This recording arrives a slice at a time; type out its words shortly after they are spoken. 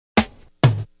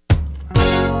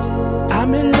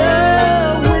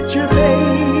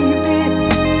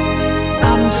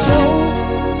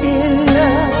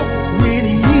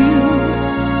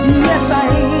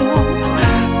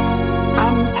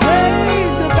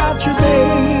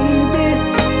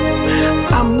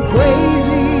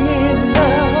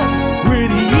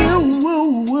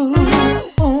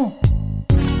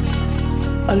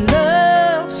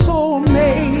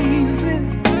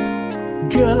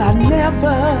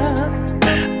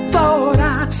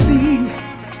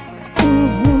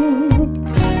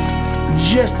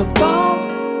the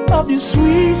thought of your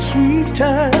sweet, sweet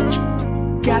touch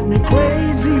got me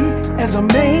crazy as a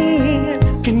man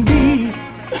can be.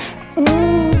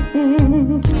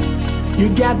 You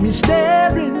got me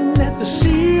staring at the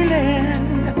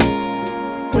ceiling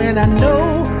when I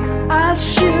know I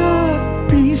should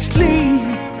be asleep.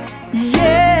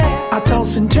 Yeah, I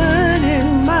toss and turn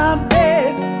in my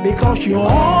bed because you're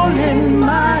all in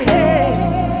my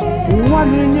head,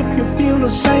 wondering if you feel the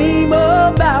same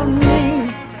about me.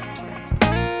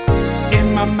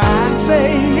 In my mind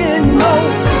saying no,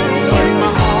 but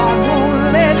my heart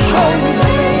won't let go.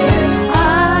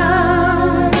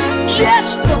 I'm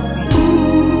just a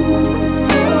fool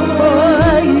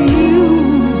for you.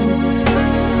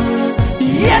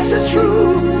 Yes, it's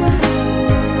true.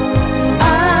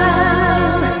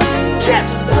 I'm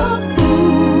just a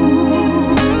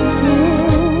fool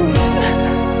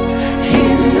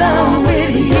in love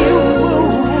with you.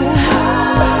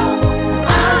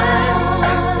 I'm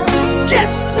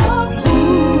just a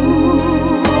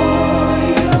fool.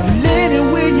 Lenny,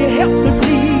 will you help me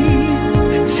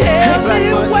please? Tell me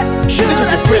what should I do? This is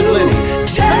your friend Lenny.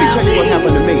 Let me tell you what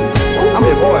happened to me. I'm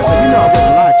your boy, so you know I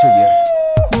wouldn't lie to you.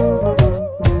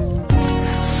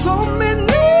 So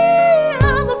many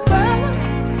other fellas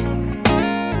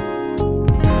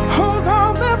hold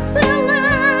all their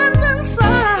feelings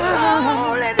inside.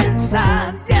 Hold it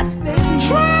inside, yes they do.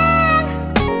 Trying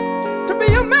to be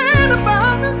a man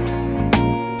about it,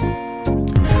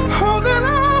 holding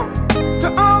on to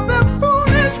all their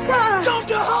foolish pride. Don't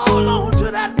you hold on to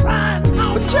that pride,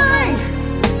 no. But Jane,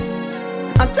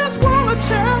 I just wanna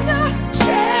tell you,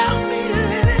 tell me,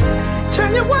 Lenny,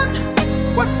 tell you what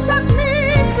set me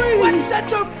free. What set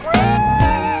you free?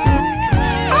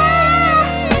 I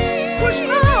pushed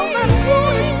all that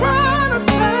foolish pride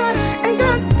aside and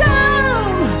got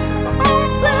down on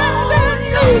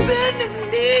bended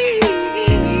knee,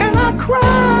 and I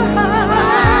cried.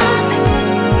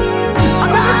 I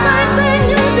did the same thing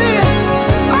you did.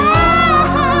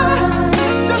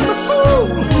 Just a fool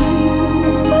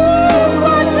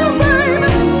for you,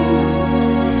 baby.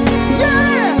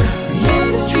 Yeah, yes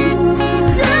it's true.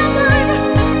 Yeah, baby.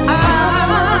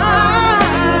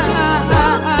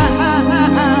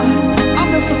 I'm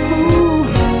just a fool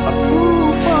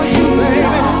for you,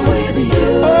 baby.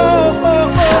 Oh,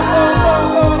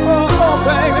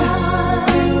 baby.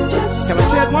 Can I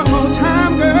say it one more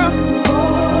time, girl?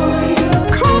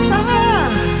 Cause I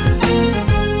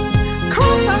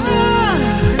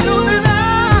know that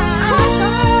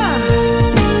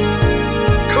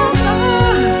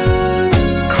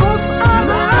cause I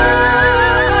love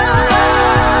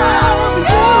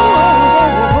you.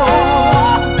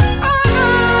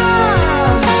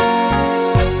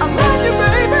 I love you,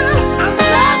 baby. I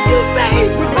love you,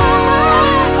 baby. With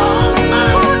all my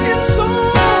heart and soul.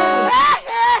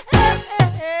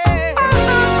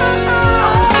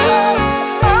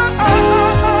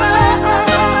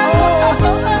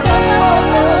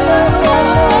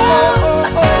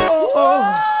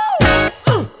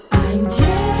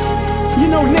 You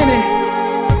know, Lenny,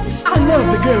 I love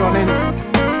the girl, Lenny.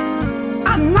 I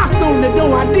knocked on the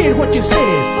door, I did what you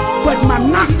said, but my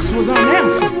knocks was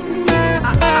unanswered.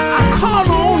 I called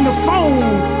her on the phone,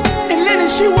 and Lenny,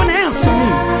 she wouldn't answer me.